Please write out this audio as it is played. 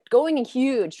going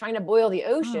huge, trying to boil the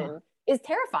ocean is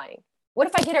terrifying. What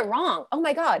if I get it wrong? Oh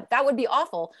my God, that would be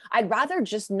awful. I'd rather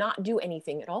just not do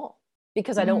anything at all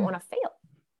because I don't want to fail.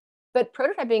 But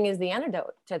prototyping is the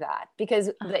antidote to that, because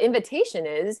the invitation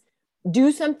is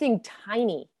do something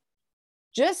tiny,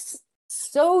 just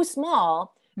so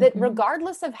small that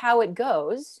regardless of how it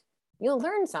goes, you'll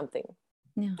learn something.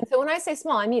 Yeah. And so when I say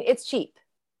small, I mean, it's cheap,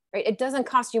 right? It doesn't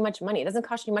cost you much money. It doesn't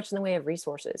cost you much in the way of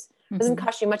resources. It doesn't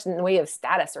cost you much in the way of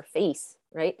status or face,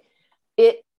 right?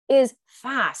 It is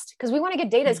fast because we want to get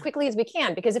data as quickly as we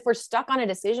can, because if we're stuck on a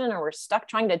decision or we're stuck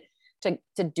trying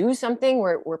to do something,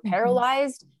 we're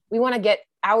paralyzed. We want to get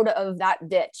out of that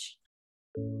ditch.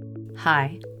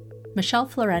 Hi, Michelle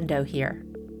Florendo here,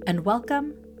 and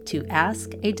welcome to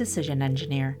Ask a Decision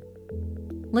Engineer.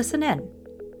 Listen in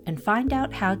and find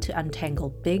out how to untangle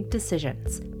big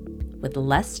decisions with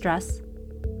less stress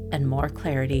and more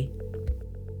clarity.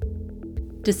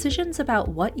 Decisions about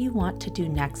what you want to do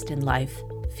next in life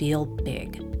feel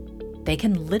big. They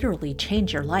can literally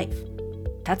change your life.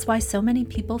 That's why so many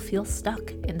people feel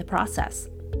stuck in the process.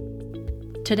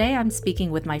 Today, I'm speaking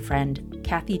with my friend,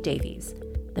 Kathy Davies,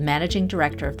 the managing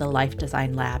director of the Life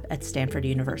Design Lab at Stanford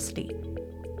University.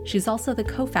 She's also the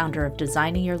co-founder of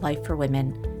Designing Your Life for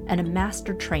Women and a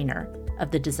master trainer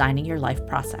of the Designing Your Life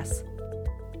process.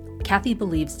 Kathy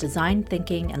believes design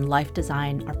thinking and life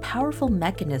design are powerful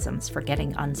mechanisms for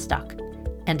getting unstuck,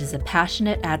 and is a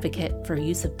passionate advocate for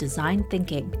use of design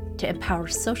thinking to empower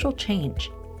social change,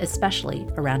 especially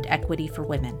around equity for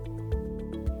women.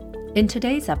 In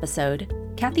today's episode,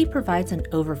 Kathy provides an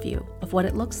overview of what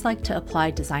it looks like to apply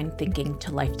design thinking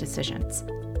to life decisions.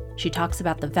 She talks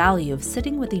about the value of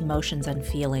sitting with emotions and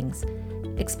feelings,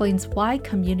 explains why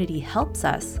community helps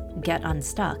us get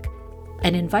unstuck,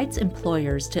 and invites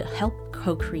employers to help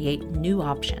co-create new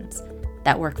options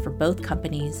that work for both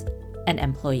companies and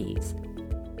employees.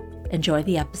 Enjoy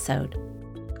the episode.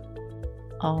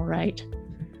 All right.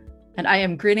 And I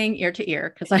am grinning ear to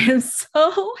ear because I am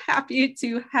so happy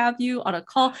to have you on a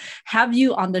call, have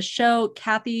you on the show.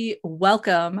 Kathy,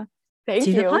 welcome to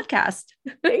the podcast.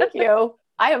 Thank you.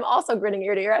 I am also grinning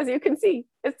ear to ear, as you can see.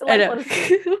 It's delightful to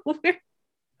see.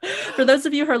 For those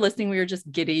of you who are listening, we were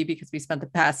just giddy because we spent the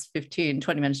past 15,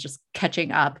 20 minutes just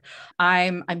catching up.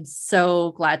 I'm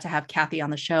so glad to have Kathy on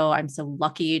the show. I'm so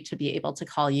lucky to be able to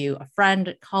call you a friend,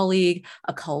 a colleague,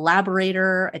 a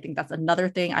collaborator. I think that's another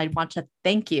thing. I want to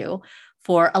thank you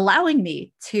for allowing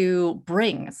me to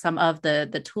bring some of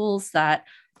the tools that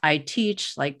I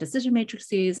teach, like decision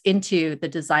matrices, into the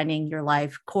Designing Your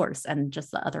Life course and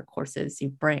just the other courses you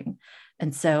bring.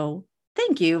 And so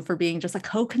thank you for being just a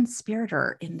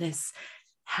co-conspirator in this.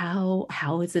 How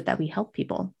is it that we help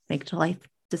people make life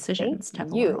decisions?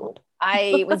 Thank you.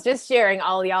 I was just sharing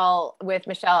all y'all with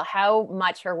Michelle how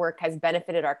much her work has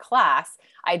benefited our class.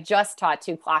 I just taught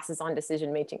 2 classes on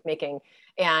decision making,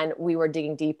 and we were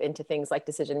digging deep into things like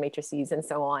decision matrices and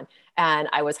so on. And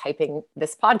I was hyping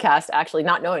this podcast, actually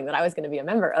not knowing that I was going to be a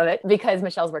member of it, because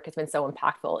Michelle's work has been so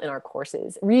impactful in our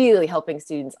courses, really helping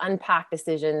students unpack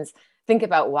decisions, think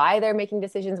about why they're making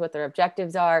decisions, what their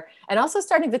objectives are, and also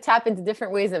starting to tap into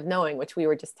different ways of knowing, which we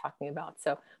were just talking about.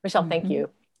 So Michelle, thank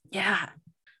you. Yeah.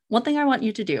 One thing I want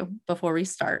you to do before we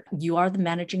start, you are the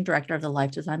managing director of the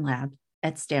Life Design Lab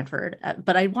at Stanford,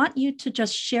 but I want you to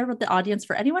just share with the audience,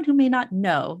 for anyone who may not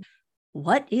know,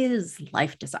 what is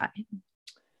life design?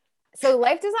 So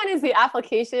life design is the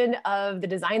application of the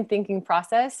design thinking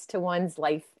process to one's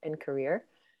life and career.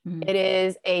 It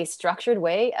is a structured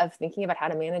way of thinking about how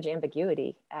to manage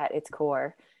ambiguity at its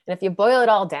core. And if you boil it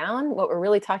all down, what we're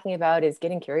really talking about is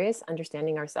getting curious,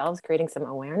 understanding ourselves, creating some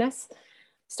awareness,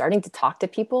 starting to talk to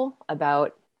people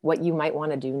about what you might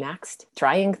want to do next,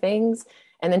 trying things,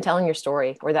 and then telling your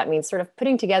story, where that means sort of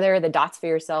putting together the dots for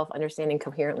yourself, understanding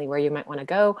coherently where you might want to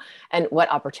go and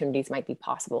what opportunities might be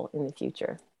possible in the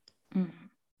future.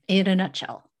 In a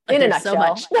nutshell. In a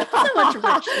nutshell. So much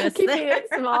richness. Keeping it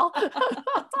small.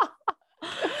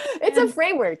 It's a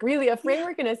framework, really a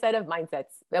framework and a set of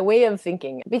mindsets, a way of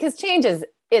thinking, because change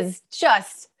is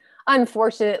just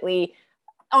unfortunately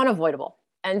unavoidable.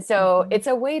 And so it's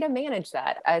a way to manage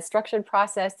that, a structured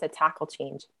process to tackle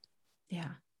change. Yeah.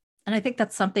 And I think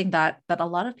that's something that a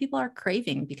lot of people are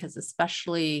craving, because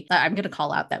especially, I'm going to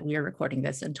call out that we are recording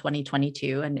this in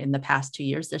 2022. And in the past 2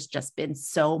 years, there's just been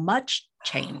so much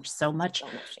change, so much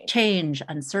change,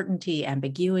 uncertainty,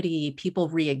 ambiguity, people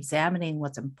re-examining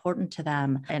what's important to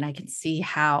them. And I can see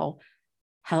how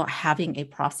having a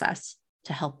process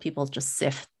to help people just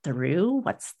sift through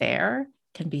what's there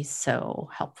can be so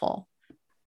helpful.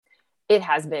 It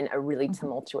has been a really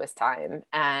tumultuous time.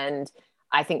 And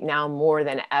I think now more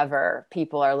than ever,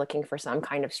 people are looking for some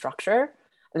kind of structure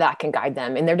that can guide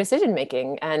them in their decision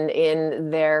making and in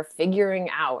their figuring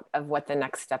out of what the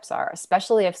next steps are,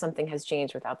 especially if something has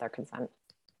changed without their consent.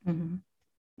 Mm-hmm.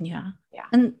 Yeah. Yeah.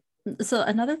 And so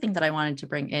another thing that I wanted to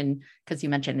bring in, because you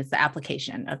mentioned, is the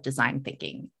application of design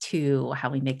thinking to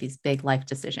how we make these big life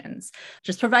decisions.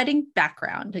 Just providing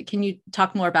background. Can you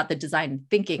talk more about the design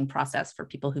thinking process for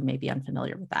people who may be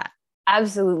unfamiliar with that?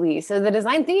 Absolutely. So the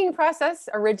design thinking process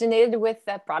originated with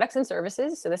products and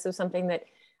services. So this is something that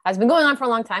has been going on for a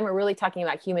long time. We're really talking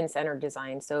about human-centered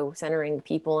design. So centering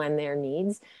people and their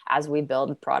needs as we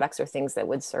build products or things that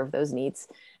would serve those needs.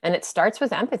 And it starts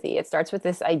with empathy. It starts with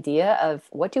this idea of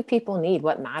what do people need?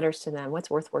 What matters to them?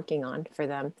 What's worth working on for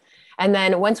them? And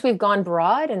then once we've gone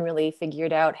broad and really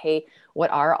figured out, hey, what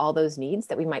are all those needs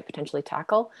that we might potentially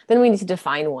tackle? Then we need to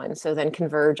define one. So then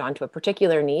converge onto a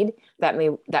particular need that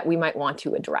we might want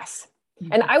to address.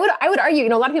 And I would argue,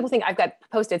 a lot of people think I've got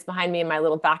Post-its behind me in my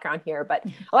little background here, but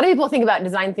a lot of people think about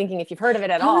design thinking, if you've heard of it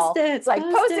at all, it's like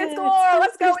Post-its galore,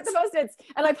 let's go with the Post-its.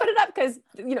 And I put it up because,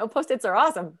 Post-its are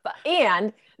awesome.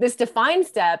 And this define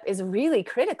step is really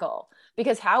critical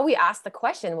because how we ask the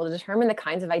question will determine the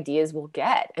kinds of ideas we'll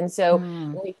get. And so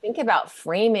when we think about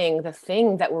framing the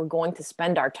thing that we're going to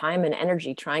spend our time and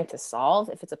energy trying to solve,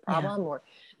 if it's a problem or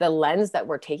the lens that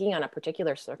we're taking on a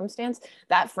particular circumstance,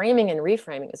 that framing and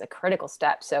reframing is a critical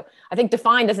step. So I think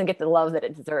define doesn't get the love that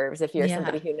it deserves if you're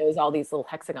somebody who knows all these little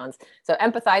hexagons. So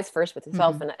empathize first with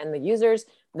yourself and the users,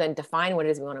 then define what it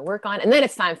is we want to work on. And then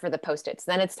it's time for the Post-its.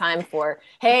 Then it's time for,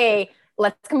 hey,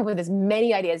 let's come up with as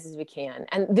many ideas as we can.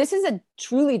 And this is a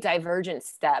truly divergent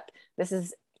step. This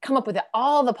is come up with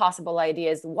all the possible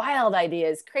ideas, wild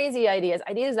ideas, crazy ideas,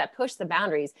 ideas that push the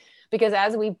boundaries. Because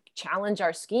as we challenge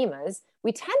our schemas,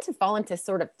 we tend to fall into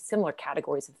sort of similar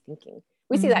categories of thinking.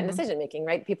 We see that in decision making,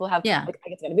 right? People have, like, I guess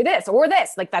it's going to be this or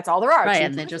this. Like, that's all there are. Right.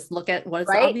 And they just look at what is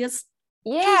obvious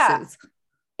choices.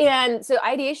 And so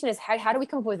ideation is how do we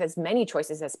come up with as many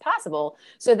choices as possible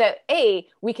so that A,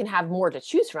 we can have more to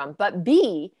choose from, but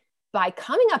B, by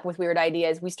coming up with weird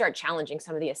ideas, we start challenging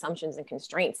some of the assumptions and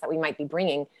constraints that we might be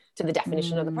bringing to the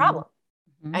definition of the problem.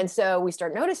 And so we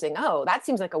start noticing, oh, that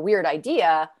seems like a weird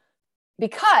idea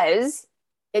because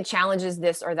it challenges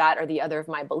this or that or the other of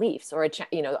my beliefs, or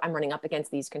I'm running up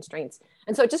against these constraints.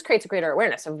 And so it just creates a greater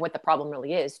awareness of what the problem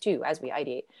really is too, as we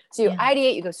ideate. So you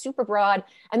ideate, you go super broad.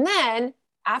 And then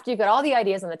after you've got all the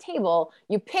ideas on the table,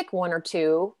 you pick one or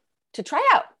two to try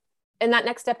out. And that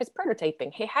next step is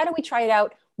prototyping. Hey, how do we try it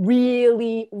out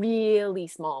really, really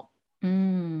small?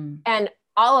 And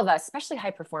all of us, especially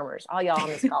high performers, all y'all on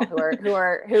this call who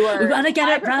are we want to get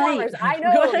it right. I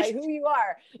know who you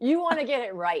are. You want to get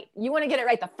it right. You want to get it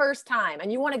right the first time,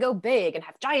 and you want to go big and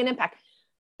have giant impact.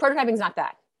 Prototyping is not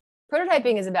that.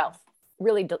 Prototyping is about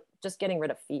really just getting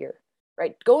rid of fear,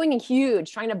 right? Going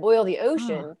huge, trying to boil the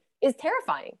ocean is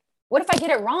terrifying. What if I get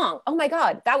it wrong? Oh my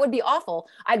God, that would be awful.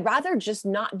 I'd rather just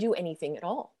not do anything at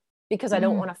all because I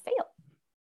don't want to fail.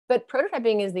 But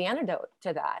prototyping is the antidote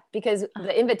to that, because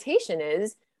the invitation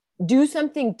is do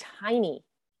something tiny,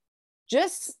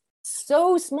 just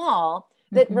so small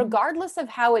that regardless of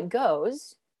how it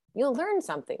goes, you'll learn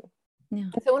something.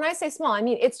 And so when I say small, I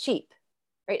mean, it's cheap,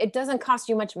 right? It doesn't cost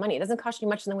you much money. It doesn't cost you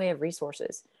much in the way of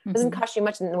resources. It doesn't cost you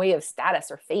much in the way of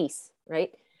status or face,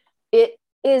 right? It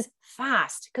is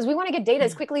fast because we want to get data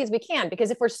as quickly as we can,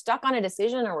 because if we're stuck on a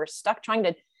decision or we're stuck trying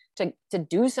to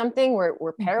do something,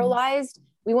 we're paralyzed.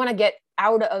 We want to get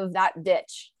out of that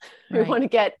ditch. We want to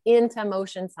get into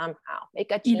motion somehow, make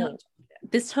a change.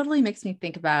 This totally makes me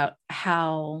think about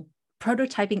how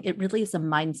prototyping, it really is a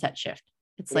mindset shift.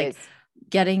 It's like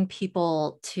getting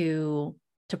people to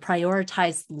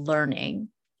prioritize learning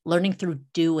through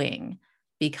doing,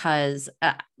 because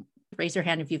raise your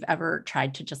hand if you've ever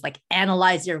tried to just like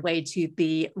analyze your way to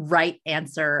the right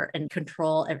answer and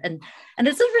control, and it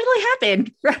doesn't really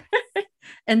happen. Right?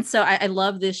 And so I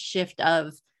love this shift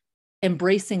of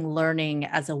embracing learning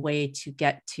as a way to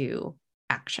get to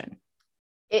action.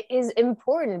 It is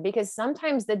important because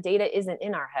sometimes the data isn't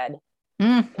in our head.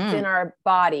 It's in our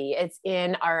body. It's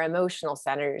in our emotional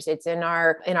centers. It's in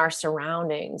our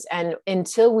surroundings. And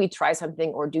until we try something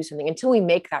or do something, until we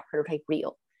make that prototype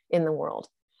real in the world,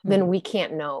 then we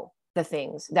can't know the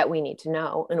things that we need to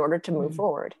know in order to move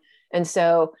forward. And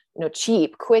so,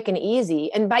 cheap, quick, and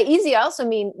easy. And by easy, I also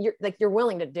mean you're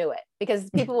willing to do it, because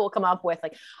people will come up with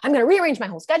like, I'm going to rearrange my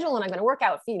whole schedule and I'm going to work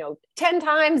out, 10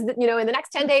 times, in the next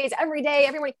 10 days, every day,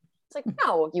 every morning. It's like,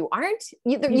 no, you aren't.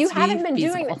 You haven't been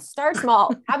doing it. Start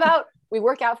small. How about we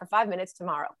work out for 5 minutes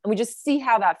tomorrow and we just see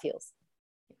how that feels?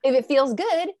 If it feels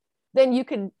good, then you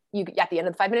at the end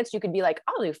of the 5 minutes, you could be like,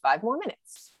 I'll do 5 more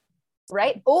minutes.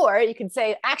 right? Or you can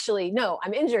say, actually, no,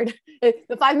 I'm injured.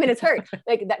 The 5 minutes hurt.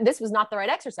 Like this was not the right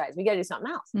exercise. We got to do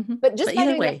something else. But just by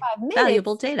doing the 5 minutes,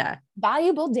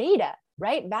 valuable data,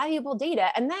 right? Valuable data.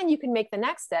 And then you can make the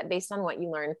next step based on what you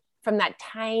learn from that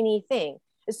tiny thing.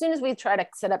 As soon as we try to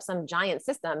set up some giant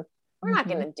system, we're not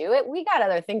going to do it. We got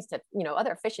other things to,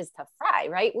 other fishes to fry,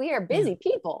 right? We are busy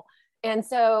people. And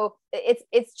so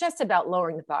it's just about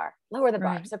lowering the bar, lower the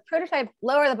bar. Right. So prototype,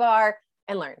 lower the bar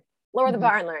and learn, lower the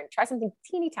bar and learn, try something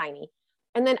teeny tiny.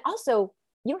 And then also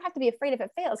you don't have to be afraid if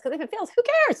it fails, because if it fails, who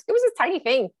cares? It was this tiny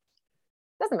thing.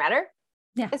 Doesn't matter.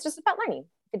 Yeah. It's just about learning.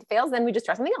 If it fails, then we just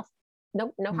try something else.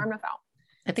 No harm, no foul.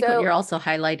 I think what you're also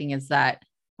highlighting is that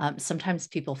sometimes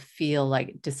people feel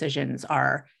like decisions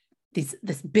are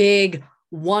this big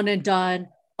one and done.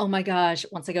 Oh my gosh,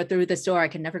 once I go through this door, I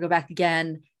can never go back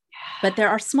again. But there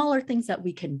are smaller things that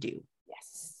we can do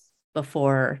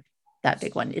before that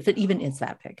big one, if it even is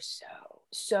that big.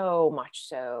 So much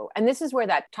so. And this is where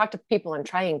that talk to people and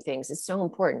trying things is so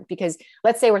important, because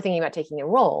let's say we're thinking about taking a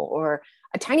role, or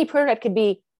a tiny prototype could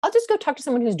be, I'll just go talk to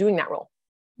someone who's doing that role.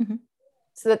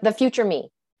 So that the future me,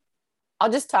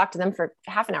 I'll just talk to them for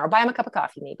half an hour, buy them a cup of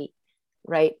coffee maybe,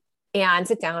 right? And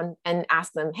sit down and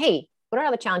ask them, hey, what are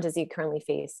all the challenges you currently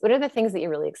face? What are the things that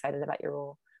you're really excited about your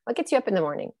role? What gets you up in the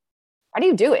morning? How do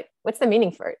you do it? What's the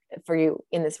meaning for you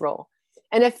in this role?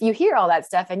 And if you hear all that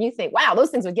stuff and you think, wow, those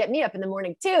things would get me up in the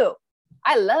morning too.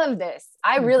 I love this.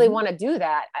 I really want to do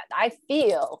that. I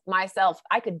feel myself,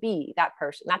 I could be that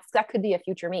person. That could be a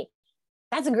future me.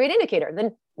 That's a great indicator.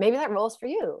 Then maybe that role is for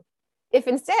you. If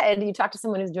instead you talk to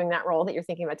someone who's doing that role that you're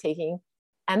thinking about taking,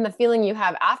 and the feeling you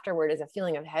have afterward is a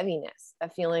feeling of heaviness, a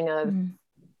feeling of,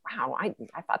 wow, I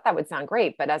thought that would sound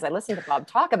great. But as I listened to Bob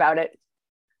talk about it,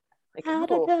 like, I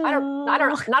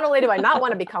don't, not only do I not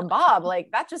want to become Bob, like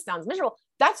that just sounds miserable.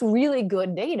 That's really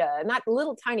good data. And that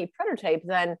little tiny prototype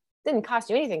then didn't cost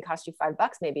you anything, cost you $5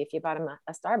 maybe if you bought him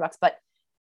a Starbucks, but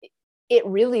it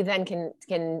really then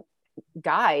can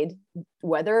guide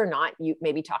whether or not you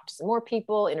maybe talk to some more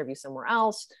people, interview somewhere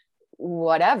else,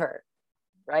 whatever.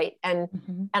 Right. And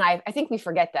I think we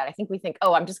forget that. I think we think,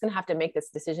 oh, I'm just going to have to make this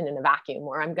decision in a vacuum,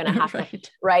 or I'm going to have to,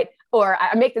 right. Or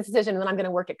I make this decision and then I'm going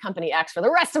to work at company X for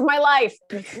the rest of my life.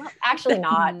 Well, actually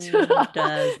not.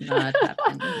 Does not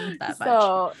happen that much.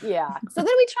 So yeah. So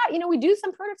then we try, we do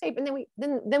some prototype, and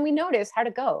then we notice how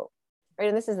to go. Right.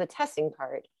 And this is the testing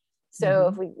part. So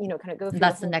if we, kind of go through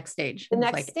that's the next stage. The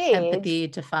next stage, empathy,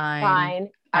 define,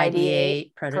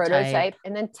 ideate, prototype,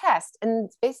 and then test. And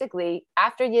basically,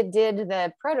 after you did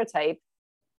the prototype,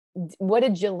 what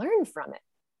did you learn from it?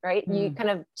 Right? You kind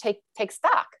of take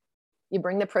stock. You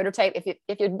bring the prototype.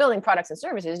 If you're building products and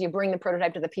services, you bring the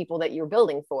prototype to the people that you're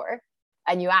building for,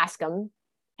 and you ask them,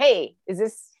 "Hey, does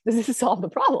this solve the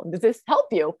problem? Does this help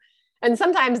you?" And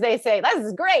sometimes they say, "This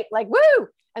is great!" Like, woo!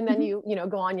 And then you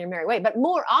go on your merry way. But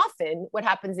more often, what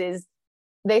happens is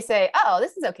they say, "Oh,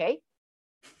 this is okay."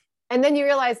 And then you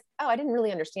realize, oh, I didn't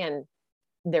really understand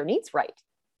their needs right.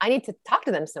 I need to talk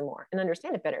to them some more and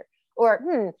understand it better.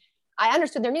 Or, I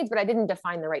understood their needs, but I didn't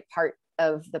define the right part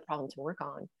of the problem to work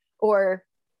on. Or,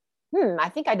 I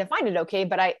think I defined it okay,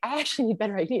 but I actually need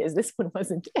better ideas. This one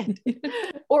wasn't it.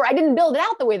 Or I didn't build it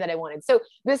out the way that I wanted. So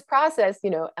this process,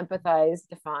 empathize,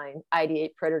 define,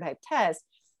 ideate, prototype, test,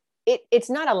 it's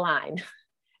not a line.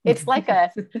 It's like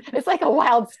a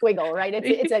wild squiggle, right?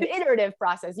 It's an iterative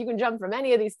process. You can jump from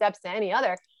any of these steps to any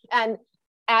other. And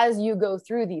as you go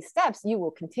through these steps, you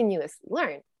will continuously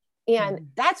learn. And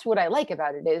that's what I like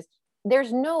about it is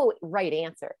there's no right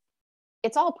answer.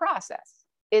 It's all process.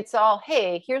 It's all,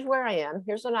 hey, here's where I am.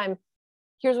 Here's what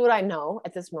I know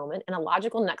at this moment. And a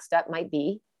logical next step might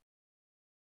be,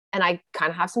 and I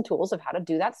kind of have some tools of how to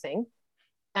do that thing.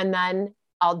 And then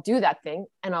I'll do that thing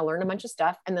and I'll learn a bunch of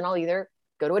stuff. And then I'll either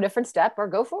go to a different step or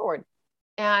go forward.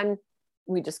 And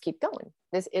we just keep going.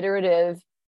 This iterative,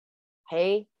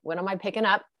 hey, what am I picking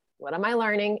up? What am I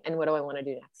learning? And what do I want to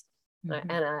do next?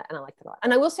 And I like that a lot.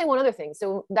 And I will say one other thing.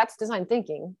 So that's design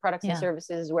thinking, products and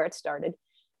services is where it started.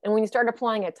 And when you start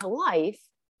applying it to life,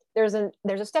 there's a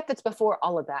step that's before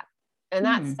all of that. And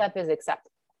that step is accept.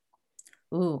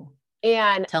 Ooh.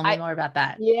 And tell me more about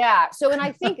that. Yeah. So, and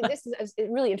I think this is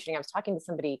really interesting. I was talking to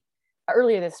somebody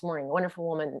earlier this morning, a wonderful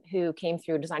woman who came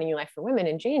through Designing Your Life for Women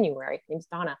in January. Her name's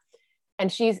Donna.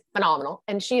 And she's phenomenal.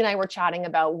 And she and I were chatting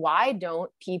about why don't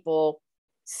people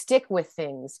stick with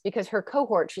things? Because her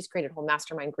cohort, she's created a whole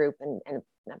mastermind group and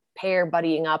a pair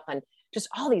buddying up and just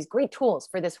all these great tools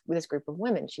for this group of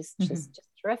women. She's just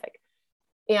terrific.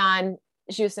 And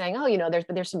she was saying, oh,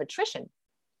 there's some attrition.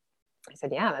 I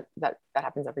said, yeah, that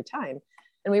happens every time.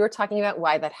 And we were talking about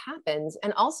why that happens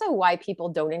and also why people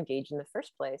don't engage in the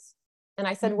first place. And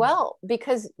I said, well,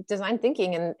 because design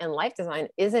thinking and life design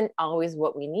isn't always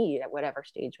what we need at whatever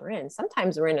stage we're in.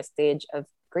 Sometimes we're in a stage of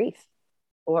grief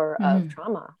or of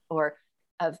trauma, or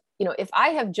of, if I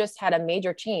have just had a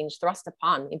major change thrust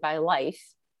upon me by life,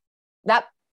 that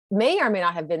may or may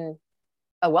not have been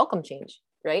a welcome change,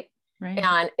 right?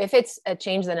 And if it's a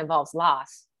change that involves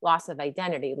loss of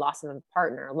identity, loss of a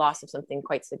partner, loss of something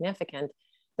quite significant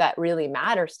that really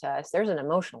matters to us, there's an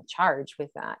emotional charge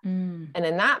with that. And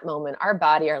in that moment, our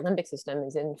body, our limbic system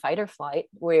is in fight or flight.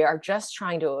 We are just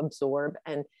trying to absorb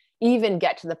and even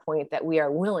get to the point that we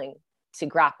are willing to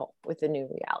grapple with the new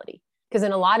reality. Because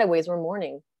in a lot of ways, we're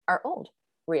mourning our old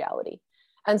reality.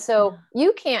 And so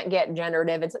you can't get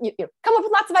generative and come up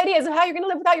with lots of ideas of how you're going to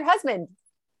live without your husband.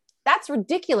 That's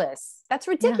ridiculous. That's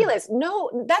ridiculous.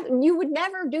 No, that you would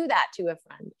never do that to a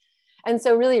friend. And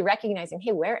so really recognizing,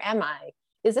 hey, where am I?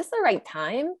 Is this the right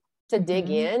time to dig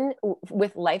in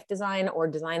with life design or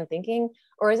design thinking?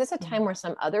 Or is this a time where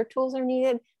some other tools are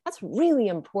needed? That's really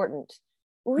important,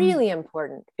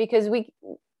 because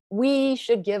we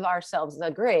should give ourselves the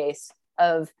grace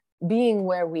of being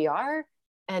where we are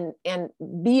and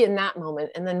be in that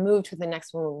moment, and then move to the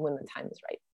next one when the time is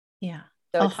right. Yeah.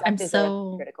 So I'm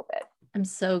so critical bit. I'm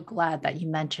so glad that you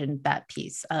mentioned that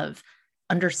piece of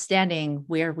understanding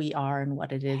where we are and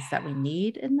what it is that we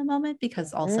need in the moment,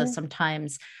 because also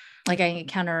sometimes, like, I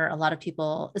encounter a lot of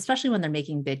people, especially when they're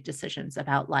making big decisions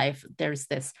about life, there's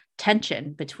this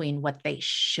tension between what they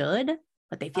feel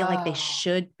like they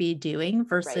should be doing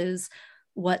versus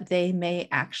what they may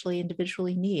actually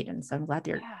individually need. And so I'm glad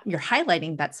you're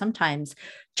highlighting that sometimes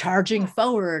charging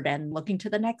forward and looking to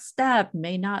the next step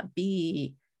may not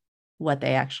be what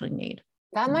they actually need.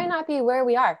 That might not be where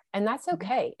we are, and that's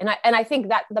okay. And I think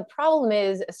that the problem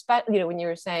is, especially, when you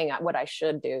were saying what I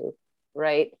should do,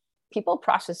 right? People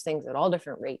process things at all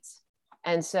different rates.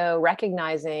 And so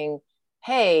recognizing,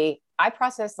 hey, I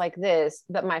process like this,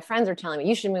 but my friends are telling me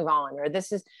you should move on, or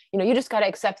this is, you just got to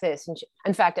accept this. And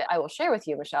in fact, I will share with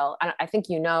you, Michelle, I think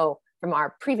from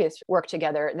our previous work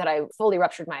together that I fully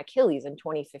ruptured my Achilles in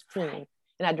 2015 and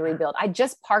had to rebuild. I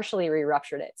just partially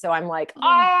re-ruptured it. So I'm like,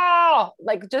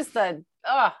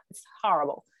 it's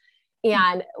horrible.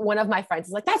 And one of my friends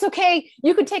is like, that's okay.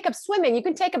 You can take up swimming. You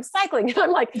can take up cycling. And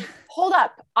I'm like, hold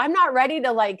up. I'm not ready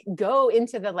to go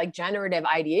into the generative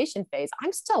ideation phase.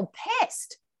 I'm still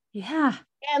pissed. Yeah.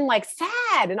 And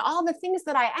sad and all the things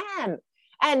that I am.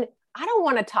 And I don't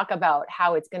want to talk about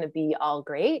how it's going to be all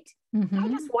great. I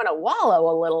just want to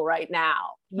wallow a little right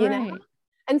now, you know?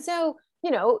 And so,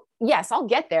 yes, I'll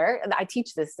get there. I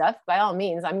teach this stuff by all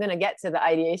means. I'm going to get to the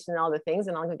ideation and all the things,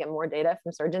 and I'll go get more data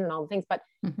from surgeons and all the things. But,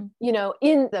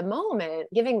 in the moment,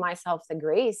 giving myself the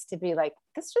grace to be like,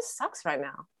 this just sucks right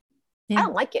now. I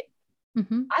don't like it.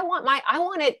 I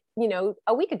want it,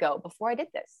 a week ago before I did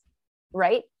this.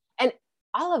 Right. And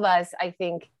all of us, I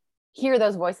think, hear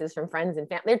those voices from friends and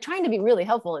family. They're trying to be really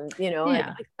helpful and, let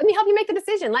me help you make the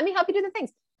decision. Let me help you do the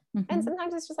things. And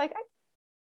sometimes it's just like,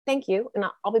 thank you. And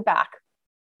I'll be back.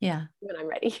 Yeah. When I'm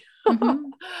ready.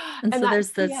 And so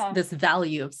there's this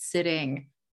value of sitting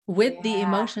with the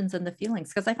emotions and the feelings,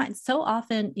 because I find so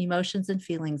often emotions and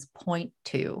feelings point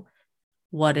to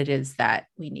what it is that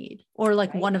we need, or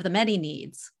one of the many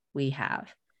needs we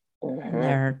have.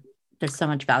 And there's so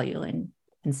much value in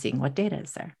seeing what data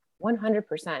is there. 100%.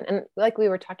 And like we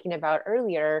were talking about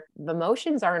earlier, the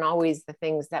emotions aren't always the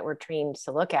things that we're trained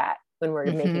to look at when we're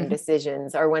making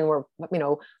decisions, or when we're,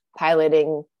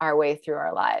 piloting our way through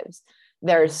our lives.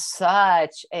 There's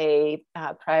such a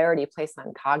priority placed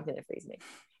on cognitive reasoning.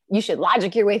 You should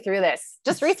logic your way through this.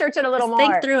 Just research it a little more.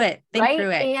 Think through it.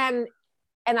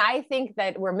 And I think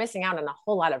that we're missing out on a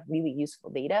whole lot of really useful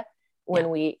data when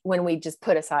we just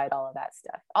put aside all of that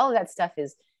stuff. All of that stuff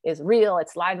is real.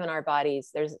 It's live in our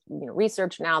bodies. There's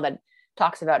research now that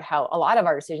talks about how a lot of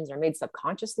our decisions are made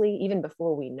subconsciously, even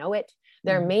before we know it.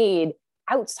 They're made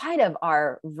outside of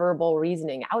our verbal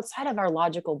reasoning, outside of our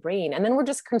logical brain. And then we're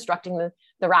just constructing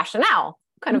the rationale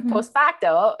kind of post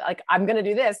facto, like, I'm going to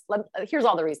do this. Here's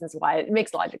all the reasons why. It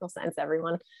makes logical sense,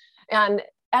 everyone. And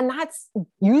that's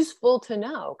useful to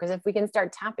know, because if we can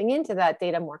start tapping into that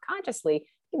data more consciously,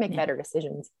 we make better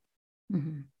decisions.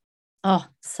 Oh,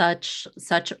 such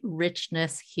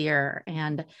richness here.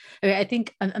 And I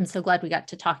think I'm so glad we got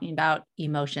to talking about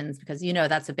emotions, because,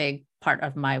 that's a big part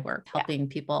of my work, helping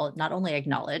people not only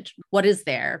acknowledge what is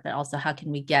there, but also how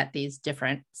can we get these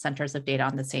different centers of data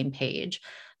on the same page,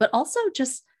 but also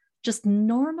just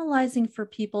normalizing for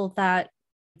people that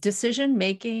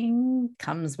decision-making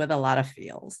comes with a lot of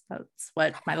feels. That's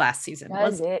what my last season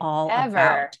was all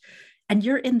about. And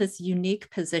you're in this unique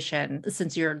position,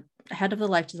 since you're head of the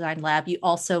Life Design Lab, you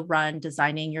also run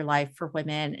Designing Your Life for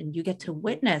Women, and you get to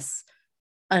witness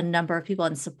a number of people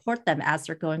and support them as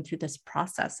they're going through this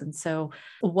process. And so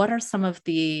what are some of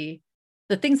the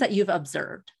things that you've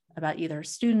observed about either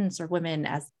students or women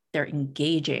as they're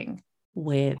engaging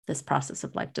with this process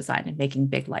of life design and making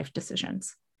big life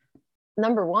decisions?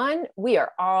 Number one, we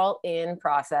are all in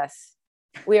process.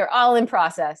 We are all in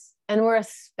process, and we're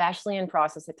especially in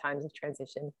process at times of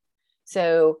transition.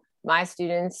 So my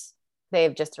students,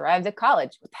 they've just arrived at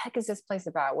college. What the heck is this place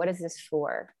about? What is this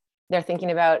for? They're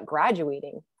thinking about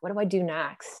graduating. What do I do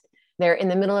next? They're in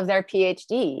the middle of their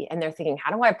PhD and they're thinking,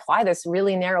 how do I apply this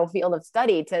really narrow field of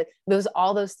study to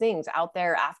all those things out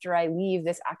there after I leave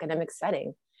this academic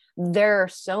setting? There are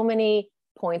so many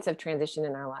points of transition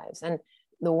in our lives. And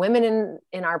the women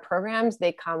in our programs,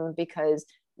 they come because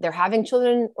they're having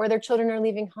children or their children are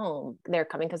leaving home. They're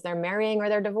coming because they're marrying or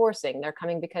they're divorcing. They're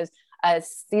coming because a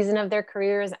season of their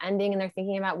career is ending and they're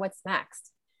thinking about what's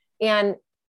next. And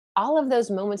all of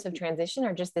those moments of transition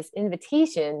are just this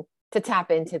invitation to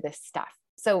tap into this stuff.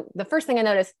 So the first thing I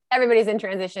notice, everybody's in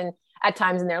transition at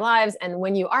times in their lives. And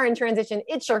when you are in transition,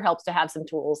 it sure helps to have some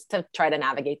tools to try to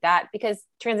navigate that, because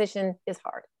transition is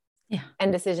hard. Yeah.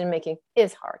 And decision-making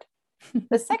is hard.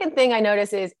 The second thing I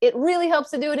notice is it really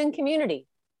helps to do it in community.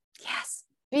 Yes.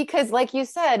 Because like you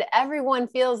said, everyone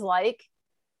feels like,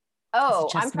 oh,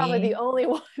 I'm probably the only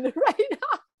one right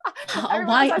now.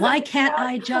 Why can't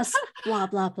I just blah,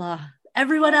 blah, blah.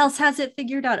 Everyone else has it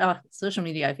figured out. Oh, social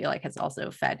media, I feel like, has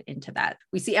also fed into that.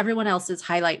 We see everyone else's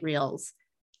highlight reels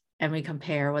and we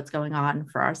compare what's going on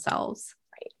for ourselves.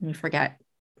 Right. And we forget.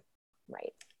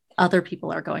 Right. Other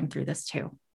people are going through this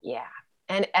too. Yeah.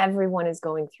 And everyone is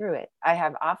going through it. I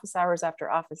have office hours after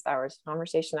office hours,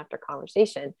 conversation after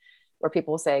conversation, where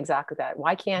people will say exactly that.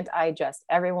 Why can't I just?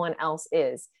 Everyone else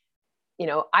is.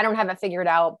 I don't have it figured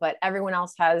out, but everyone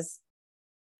else has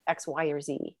X, Y, or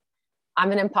Z.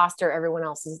 I'm an imposter. Everyone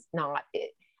else is not.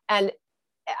 And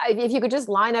if you could just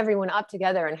line everyone up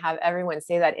together and have everyone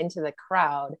say that into the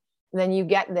crowd, then you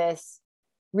get this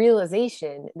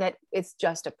realization that it's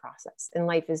just a process and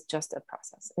life is just a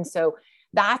process. And so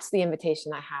that's the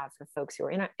invitation I have for folks who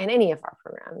are in any of our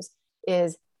programs,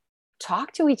 is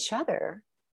talk to each other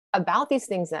about these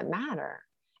things that matter.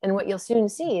 And what you'll soon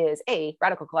see is,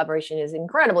 radical collaboration is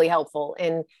incredibly helpful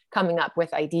in coming up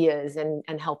with ideas and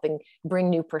helping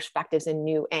bring new perspectives and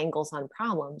new angles on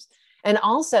problems. And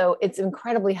also, it's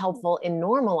incredibly helpful in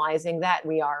normalizing that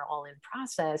we are all in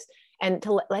process and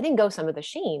to letting go some of the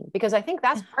shame, because I think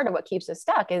that's part of what keeps us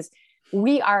stuck. Is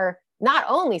we are not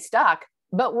only stuck,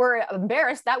 but we're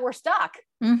embarrassed that we're stuck.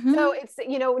 Mm-hmm. So it's,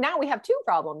 now we have two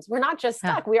problems. We're not just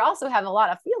stuck. We also have a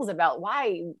lot of feels about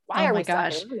why are we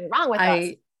stuck? What's wrong with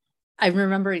us? I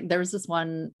remember there was this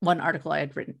one article I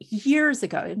had written years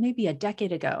ago, maybe a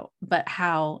decade ago, but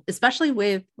how, especially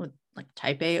with like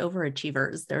type A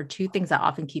overachievers, there are two things that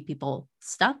often keep people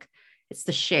stuck. It's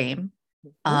the shame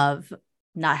of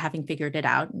not having figured it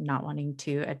out, and not wanting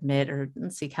to admit or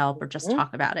seek help or just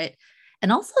talk about it.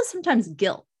 And also sometimes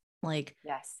guilt, like,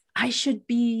 yes, I should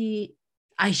be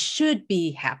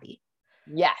happy.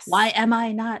 Yes. Why am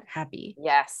I not happy?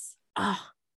 Yes. Oh,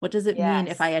 what does it mean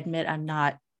if I admit I'm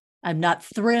not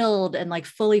thrilled and like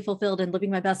fully fulfilled and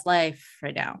living my best life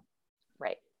right now?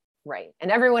 Right. And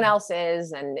everyone else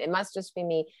is, and it must just be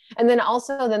me. And then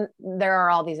there are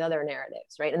all these other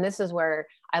narratives, right? And this is where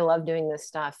I love doing this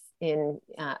stuff in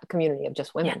a community of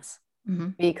just women. Yes. Mm-hmm.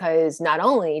 Because not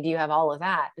only do you have all of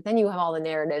that, but then you have all the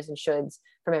narratives and shoulds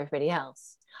from everybody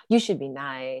else. You should be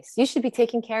nice. You should be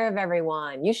taking care of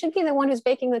everyone. You should be the one who's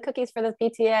baking the cookies for the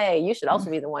PTA. You should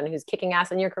also be the one who's kicking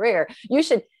ass in your career. You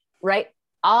should, right?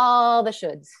 All the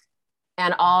shoulds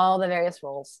and all the various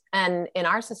roles. And in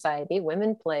our society,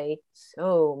 women play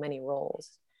so many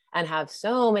roles and have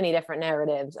so many different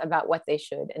narratives about what they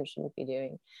should and shouldn't be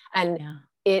doing. And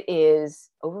it is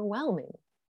overwhelming.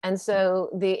 And so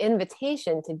the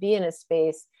invitation to be in a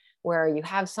space where you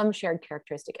have some shared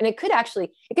characteristic, and it could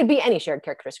be any shared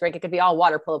characteristic, right? It could be all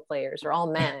water polo players or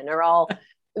all men or all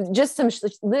just some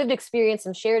lived experience,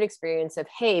 some shared experience of,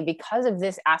 hey, because of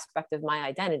this aspect of my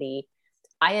identity,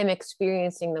 I am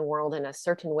experiencing the world in a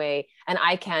certain way, and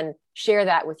I can share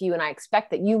that with you. And I expect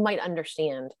that you might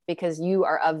understand because you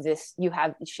are of this,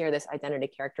 share this identity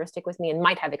characteristic with me and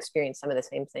might have experienced some of the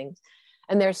same things.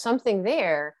 And there's something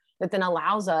there that then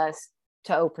allows us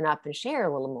to open up and share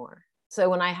a little more. So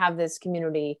when I have this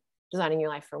community Designing Your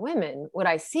Life for Women, what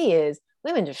I see is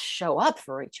women just show up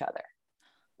for each other.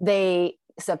 They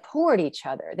support each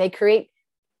other. They create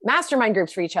mastermind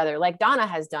groups for each other, like Donna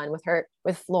has done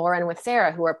with Flora and with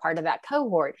Sarah, who are part of that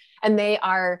cohort. And they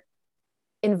are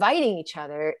inviting each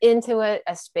other into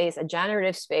a space, a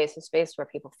generative space, a space where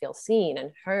people feel seen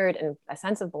and heard and a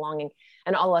sense of belonging.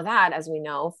 And all of that, as we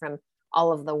know from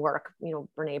all of the work,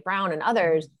 Brene Brown and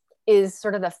others, is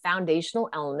sort of the foundational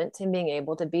element to being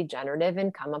able to be generative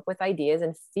and come up with ideas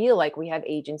and feel like we have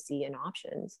agency and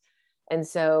options. And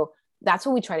so that's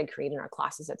what we try to create in our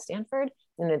classes at Stanford.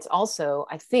 And it's also,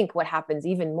 I think, what happens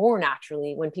even more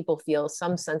naturally when people feel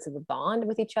some sense of a bond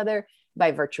with each other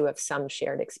by virtue of some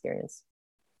shared experience.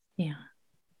 Yeah.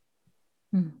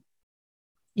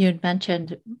 You had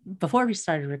mentioned before we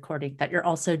started recording that you're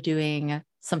also doing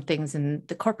some things in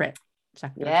the corporate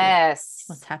sector. Yes.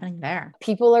 What's happening there?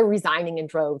 People are resigning in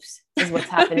droves is what's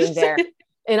happening there.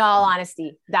 In all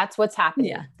honesty, that's what's happening.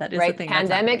 Yeah, that is right. The thing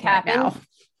Pandemic that's happening happened,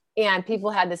 right now. And people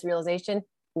had this realization,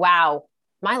 wow,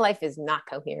 my life is not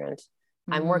coherent.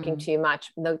 I'm working too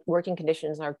much. The working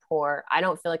conditions are poor. I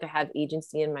don't feel like I have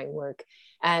agency in my work.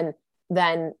 And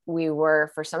then we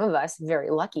were, for some of us, very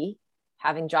lucky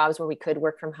having jobs where we could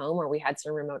work from home or we had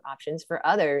some remote options. For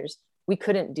others, we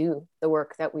couldn't do the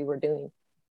work that we were doing.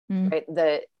 Right?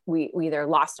 We either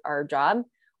lost our job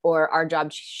or our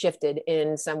job shifted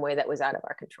in some way that was out of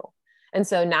our control. And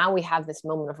so now we have this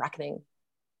moment of reckoning.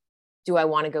 Do I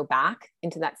want to go back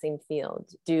into that same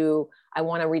field? Do I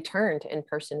want to return to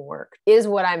in-person work? Is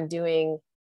what I'm doing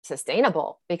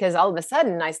sustainable? Because all of a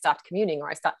sudden I stopped commuting or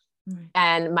I stopped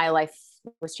and my life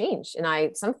was changed.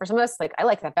 And for some of us, like, I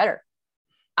like that better.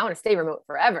 I want to stay remote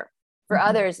forever. For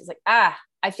others, it's like,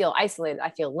 I feel isolated. I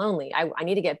feel lonely. I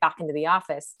need to get back into the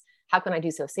office. How can I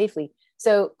do so safely?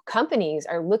 So companies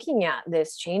are looking at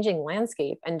this changing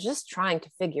landscape and just trying to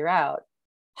figure out,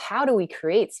 how do we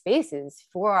create spaces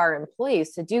for our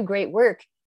employees to do great work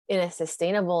in a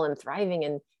sustainable and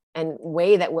thriving and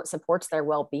way that supports their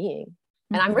well-being?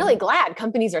 And I'm really glad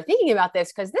companies are thinking about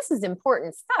this, because this is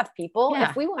important stuff, people. Yeah.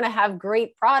 If we want to have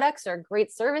great products or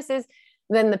great services,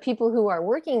 then the people who are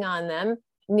working on them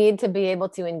need to be able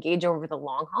to engage over the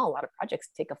long haul. A lot of projects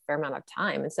take a fair amount of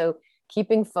time. And so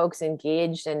keeping folks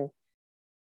engaged and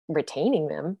retaining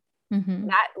them,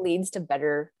 that leads to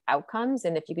better outcomes.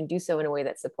 And if you can do so in a way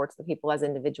that supports the people as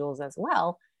individuals as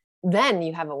well, then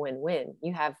you have a win-win.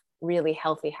 You have really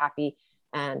healthy, happy,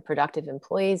 and productive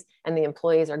employees, and the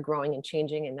employees are growing and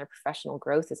changing and their professional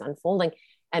growth is unfolding.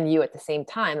 And you, at the same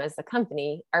time as the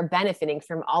company, are benefiting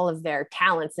from all of their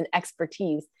talents and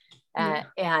expertise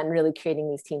and really creating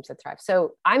these teams that thrive.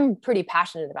 So I'm pretty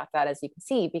passionate about that, as you can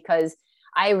see, because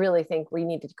I really think we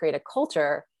need to create a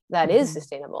culture that is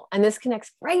sustainable. And this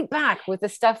connects right back with the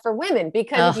stuff for women,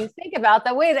 because if you think about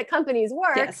the way that companies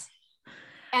work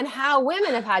and how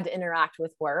women have had to interact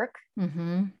with work,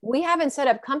 we haven't set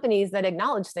up companies that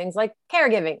acknowledge things like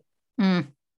caregiving,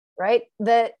 right?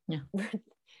 The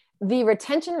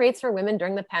retention rates for women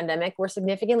during the pandemic were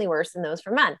significantly worse than those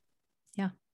for men. Yeah.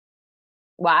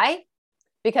 Why?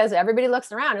 Because everybody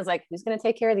looks around and is like, who's going to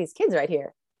take care of these kids right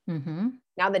here?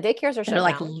 Now the daycares are shut down. They're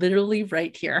like literally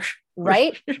right here.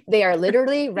 Right? They are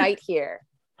literally right here.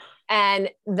 And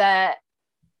the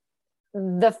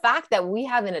fact that we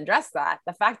haven't addressed that,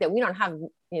 the fact that we don't have,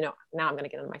 now I'm going to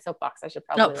get on my soapbox. I should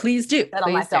probably please do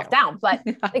settle myself down. But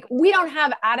like, we don't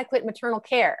have adequate maternal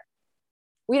care.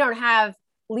 We don't have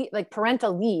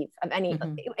parental leave of any.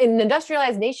 In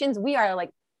industrialized nations, we are like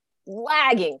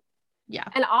lagging. Yeah.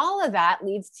 And all of that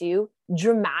leads to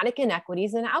dramatic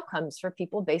inequities in outcomes for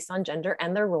people based on gender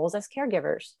and their roles as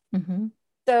caregivers.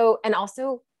 So, and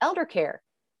also elder care,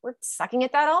 we're sucking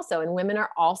at that also. And women are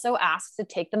also asked to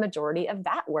take the majority of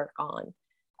that work on.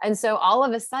 And so all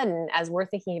of a sudden, as we're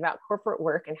thinking about corporate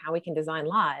work and how we can design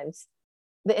lives,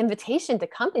 the invitation to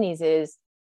companies is,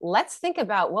 let's think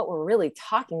about what we're really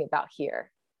talking about here.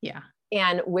 Yeah.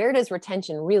 And where does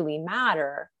retention really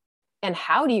matter? And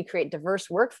how do you create diverse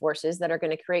workforces that are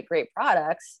going to create great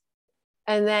products?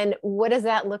 And then what does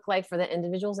that look like for the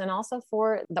individuals and also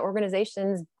for the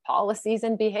organization's policies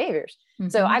and behaviors?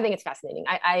 So I think it's fascinating.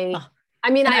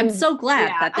 I'm so glad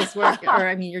that this work,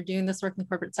 you're doing this work in the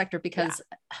corporate sector, because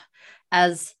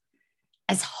as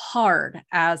hard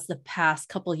as the past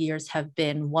couple of years have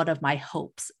been, one of my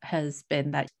hopes has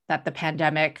been that the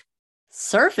pandemic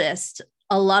surfaced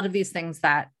a lot of these things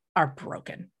that are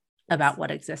broken about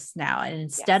what exists now. And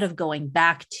instead of going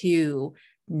back to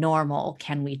normal,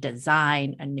 can we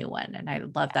design a new one? And I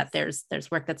love that there's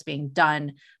work that's being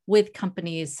done with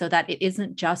companies so that it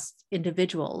isn't just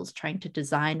individuals trying to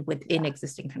design within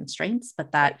existing constraints,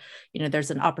 but that,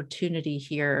 there's an opportunity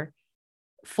here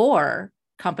for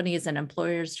companies and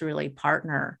employers to really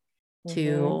partner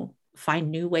to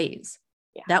find new ways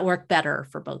that work better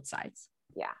for both sides.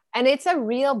 Yeah. And it's a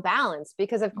real balance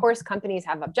because of course companies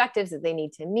have objectives that they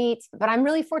need to meet, but I'm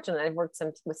really fortunate. I've worked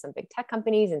with some big tech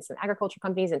companies and some agriculture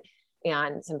companies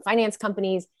and some finance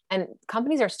companies, and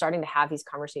companies are starting to have these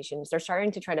conversations. They're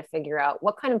starting to try to figure out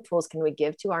what kind of tools can we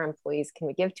give to our employees? Can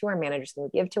we give to our managers? Can we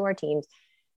give to our teams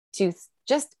to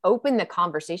just open the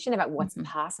conversation about what's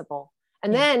possible?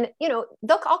 And then,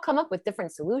 they'll all come up with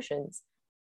different solutions.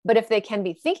 But if they can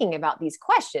be thinking about these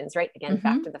questions, right? Again,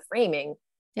 back to the framing.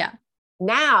 Yeah.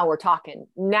 Now we're talking.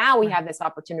 Now we have this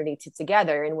opportunity to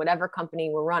together in whatever company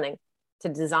we're running to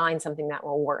design something that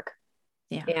will work.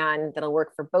 Yeah. And that'll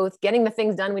work for both getting the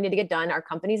things done we need to get done, our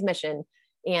company's mission,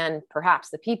 and perhaps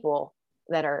the people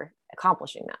that are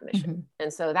accomplishing that mission.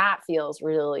 And so that feels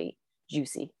really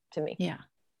juicy to me. Yeah.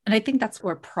 And I think that's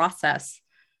where process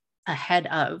ahead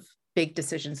of big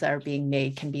decisions that are being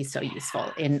made can be so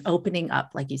useful in opening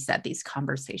up, like you said, these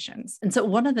conversations. And so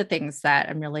one of the things that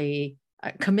I'm really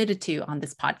committed to on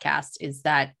this podcast is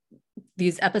that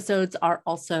these episodes are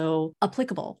also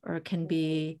applicable or can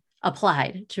be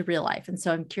applied to real life. And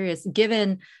so I'm curious,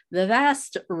 given the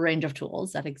vast range of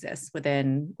tools that exist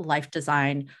within life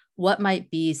design, what might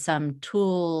be some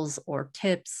tools or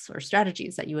tips or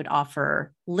strategies that you would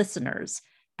offer listeners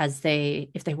if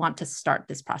they want to start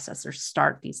this process or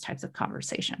start these types of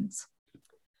conversations?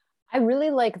 I really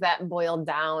like that boiled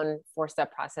down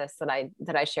 4-step process that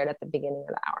I shared at the beginning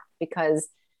of the hour, because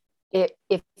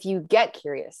if you get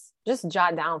curious, just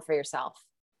jot down for yourself,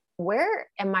 where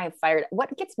am I fired?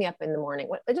 What gets me up in the morning?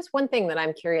 Just one thing that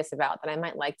I'm curious about that I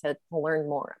might like to learn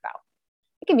more about.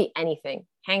 It can be anything: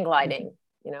 hang gliding,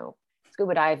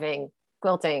 scuba diving,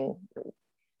 quilting,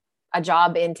 a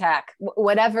job in tech,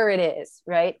 whatever it is,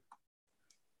 right?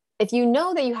 If you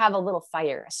know that you have a little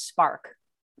fire, a spark,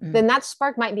 then that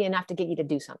spark might be enough to get you to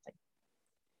do something.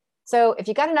 So if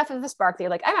you got enough of a spark that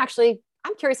you're like,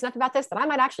 I'm curious enough about this that I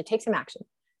might actually take some action.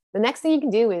 The next thing you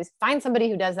can do is find somebody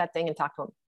who does that thing and talk to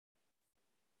them.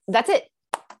 That's it.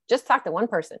 Just talk to one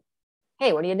person.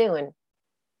 Hey, what are you doing?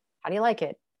 How do you like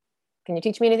it? Can you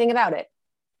teach me anything about it?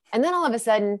 And then all of a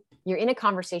sudden you're in a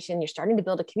conversation, you're starting to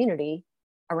build a community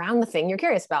around the thing you're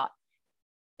curious about.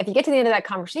 If you get to the end of that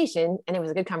conversation and it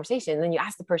was a good conversation, then you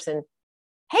ask the person,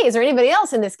 hey, is there anybody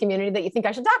else in this community that you think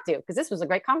I should talk to? Because this was a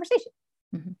great conversation.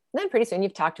 Then pretty soon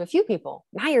you've talked to a few people.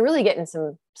 Now you're really getting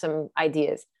some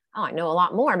ideas. Oh, I know a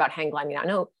lot more about hang gliding. I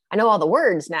know all the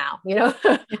words now, I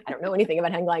don't know anything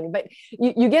about hang gliding, but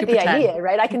you get the idea,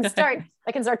 right? I can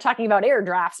start talking about air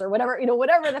drafts or whatever,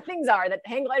 whatever the things are that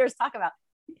hang gliders talk about.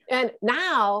 And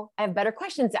now I have better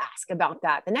questions to ask about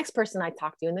that. The next person I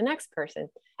talk to and the next person.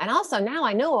 And also now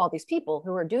I know all these people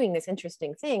who are doing this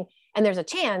interesting thing, and there's a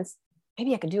chance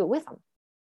maybe I could do it with them.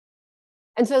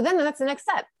 And so then that's the next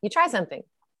step. You try something.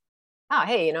 Oh,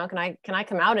 hey, can I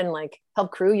come out and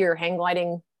help crew your hang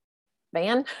gliding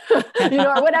van,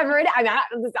 or whatever it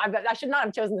is. I should not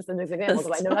have chosen this as an example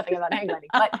because I know nothing about hang gliding,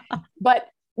 but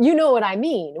you know what I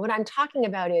mean. What I'm talking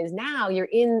about is now you're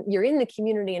in the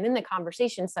community and in the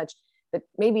conversation such that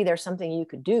maybe there's something you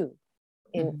could do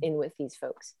in with these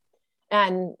folks.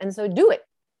 And so do it,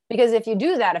 because if you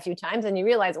do that a few times and you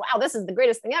realize, wow, this is the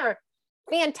greatest thing ever,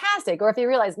 fantastic. Or if you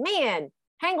realize, man,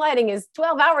 hang gliding is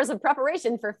 12 hours of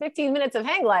preparation for 15 minutes of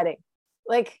hang gliding.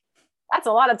 That's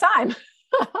a lot of time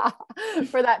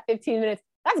for that 15 minutes.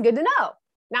 That's good to know.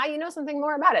 Now you know something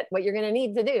more about it, what you're going to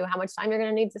need to do, how much time you're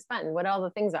going to need to spend, what all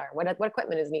the things are, what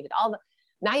equipment is needed.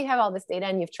 Now you have all this data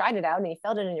and you've tried it out and you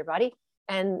felt it in your body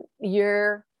and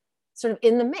you're sort of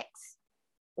in the mix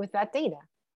with that data.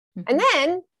 And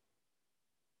then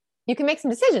you can make some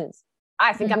decisions.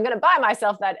 I think I'm going to buy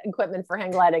myself that equipment for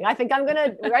hang gliding. I think I'm going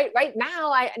to right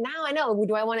now. I know.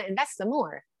 Do I want to invest some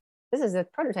more? This is a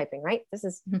prototyping, right? This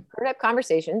is prototype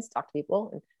conversations, talk to people,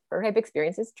 and prototype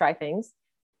experiences, try things.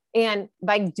 And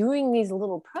by doing these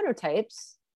little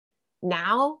prototypes,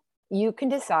 now you can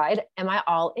decide, am I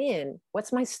all in?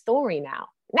 What's my story now?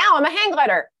 Now I'm a hang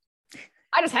glider.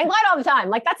 I just hang glide all the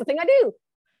time. That's the thing I do.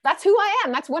 That's who I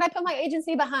am. That's what I put my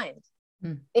agency behind.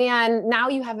 And now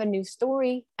you have a new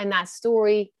story, and that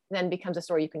story then becomes a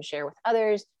story you can share with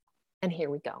others. And here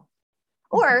we go.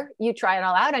 Or you try it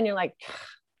all out and you're like,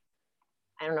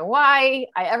 I don't know why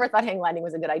I ever thought hang gliding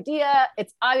was a good idea.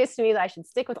 It's obvious to me that I should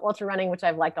stick with ultra running, which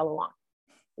I've liked all along,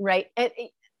 right?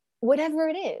 Whatever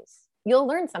it is, you'll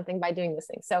learn something by doing this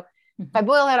thing. So if I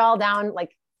boil it all down,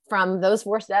 from those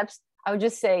 4 steps, I would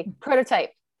just say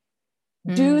prototype,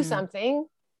 do something,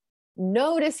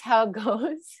 notice how it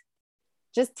goes.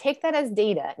 Just take that as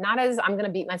data, not as I'm going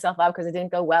to beat myself up because it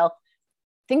didn't go well.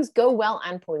 Things go well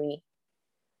and poorly.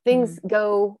 Things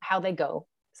go how they go.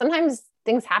 Sometimes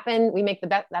things happen. We make the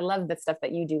best. I love the stuff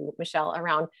that you do, Michelle,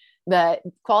 around the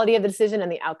quality of the decision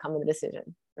and the outcome of the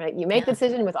decision, right? You make the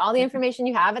decision with all the information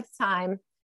you have at the time,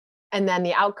 and then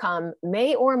the outcome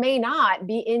may or may not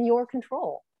be in your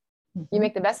control. You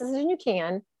make the best decision you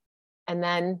can, and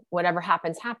then whatever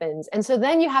happens, happens. And so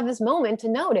then you have this moment to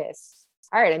notice,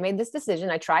 all right, I made this decision.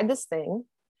 I tried this thing.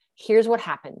 Here's what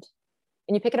happened.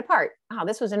 And you pick it apart. Oh,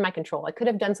 this was in my control. I could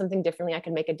have done something differently. I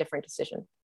could make a different decision.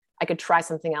 I could try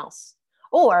something else.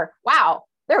 Or, wow,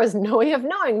 there was no way of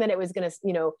knowing that it was going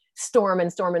to, storm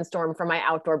and storm and storm for my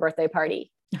outdoor birthday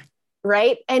party.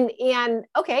 Right. And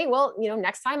okay, well,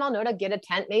 next time I'll know to get a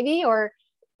tent maybe, or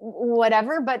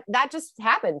whatever, but that just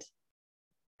happened.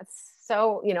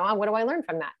 So, what do I learn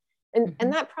from that?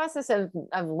 And that process of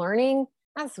learning,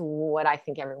 that's what I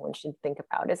think everyone should think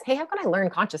about is, hey, how can I learn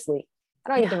consciously?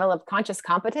 How do I develop conscious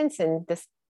competence in this?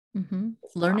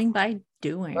 Learning by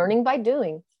doing. Learning by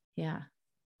doing. Yeah.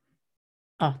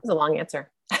 Oh, it's a long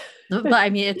answer. But I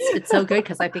mean, it's so good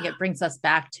because I think it brings us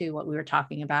back to what we were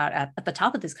talking about at the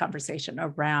top of this conversation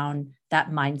around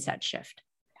that mindset shift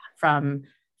from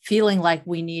feeling like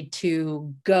we need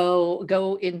to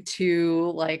go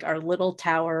into like our little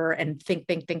tower and think,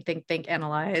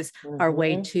 analyze our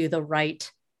way to the right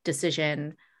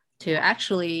decision, to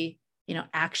actually,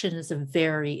 action is a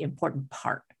very important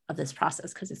part of this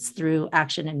process because it's through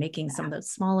action and making some of those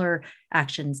smaller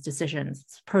actions, decisions,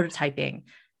 prototyping,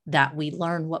 that we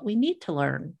learn what we need to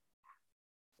learn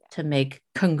to make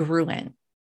congruent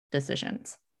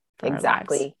decisions.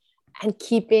 Exactly. And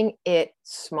keeping it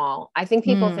small. I think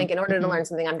people think in order to learn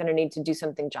something, I'm going to need to do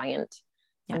something giant.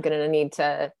 Yeah. I'm going to need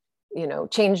to,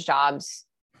 change jobs.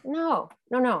 No.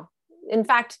 In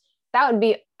fact, that would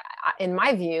be, in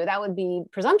my view, that would be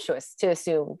presumptuous to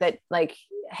assume that like,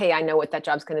 hey, I know what that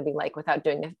job's going to be like without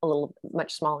doing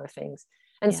much smaller things.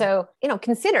 And so,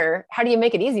 consider, how do you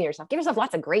make it easy on yourself? Give yourself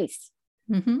lots of grace.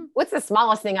 What's the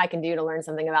smallest thing I can do to learn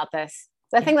something about this?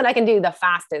 The thing that I can do the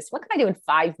fastest. What can I do in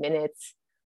 5 minutes?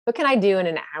 What can I do in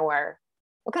an hour?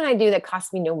 What can I do that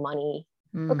costs me no money?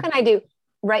 What can I do?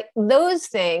 Right. Those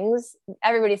things,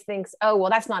 everybody thinks, oh,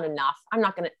 well, that's not enough. I'm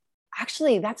not going to,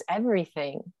 actually, that's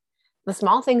everything. The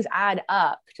small things add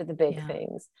up to the big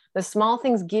things. The small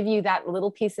things give you that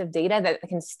little piece of data that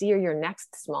can steer your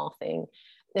next small thing.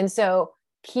 And so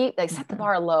set the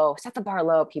bar low,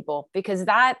 people, because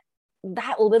that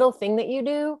little thing that you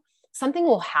do, something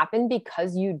will happen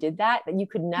because you did that you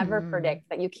could never predict,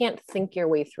 that you can't think your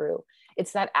way through.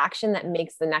 It's that action that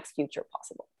makes the next future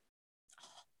possible.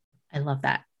 I love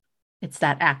that. It's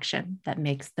that action that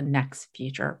makes the next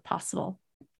future possible.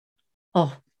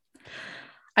 Oh,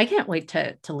 I can't wait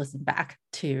to listen back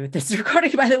to this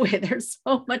recording, by the way. There's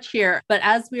so much here. But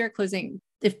as we are closing,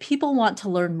 if people want to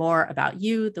learn more about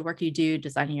you, the work you do,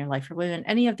 designing your life for women,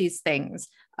 any of these things,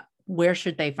 where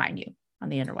should they find you on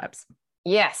the interwebs?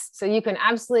 Yes. So you can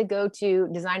absolutely go to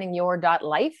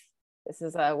designingyour.life. This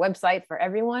is a website for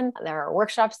everyone. There are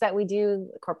workshops that we do,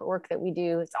 corporate work that we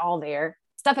do. It's all there.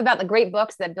 Stuff about the great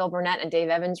books that Bill Burnett and Dave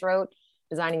Evans wrote,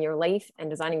 Designing Your Life and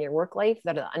Designing Your Work Life,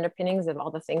 that are the underpinnings of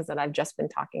all the things that I've just been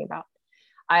talking about.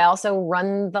 I also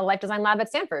run the Life Design Lab at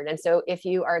Stanford. And so if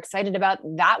you are excited about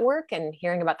that work and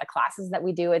hearing about the classes that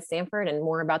we do at Stanford and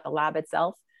more about the lab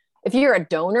itself, if you're a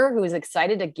donor who is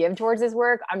excited to give towards this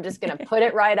work, I'm just going to put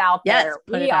it right out there.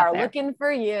 We are looking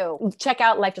for you. Check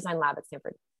out Life Design Lab at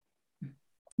Stanford.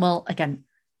 Well, again,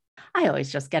 I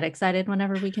always just get excited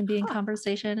whenever we can be in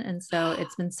conversation. And so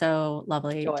it's been so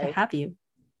lovely to have you.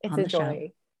 It's a joy. Show.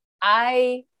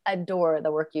 I adore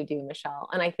the work you do, Michelle.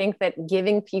 And I think that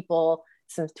giving people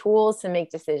some tools to make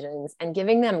decisions and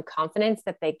giving them confidence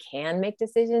that they can make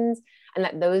decisions and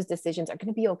that those decisions are going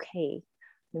to be okay,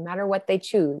 no matter what they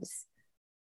choose,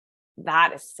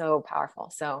 that is so powerful.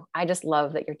 So I just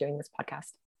love that you're doing this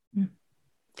podcast.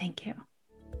 Thank you.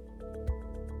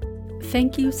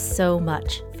 Thank you so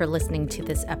much for listening to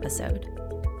this episode.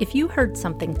 If you heard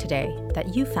something today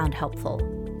that you found helpful,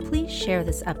 please share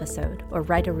this episode or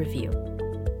write a review.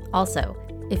 Also,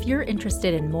 if you're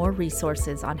interested in more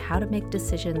resources on how to make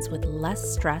decisions with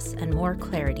less stress and more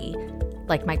clarity,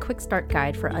 like my quick start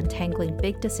guide for untangling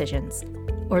big decisions,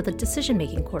 or the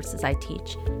decision-making courses I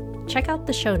teach, check out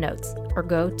the show notes or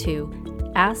go to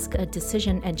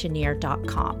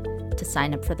askadecisionengineer.com to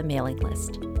sign up for the mailing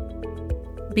list.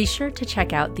 Be sure to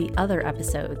check out the other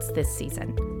episodes this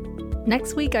season.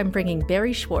 Next week, I'm bringing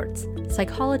Barry Schwartz,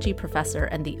 psychology professor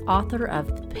and the author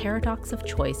of The Paradox of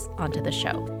Choice, onto the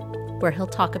show, where he'll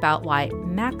talk about why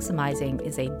maximizing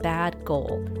is a bad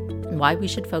goal and why we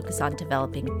should focus on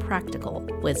developing practical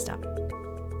wisdom.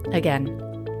 Again,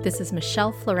 this is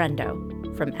Michelle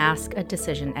Florendo from Ask a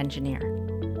Decision Engineer.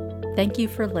 Thank you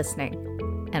for listening,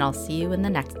 and I'll see you in the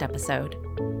next episode.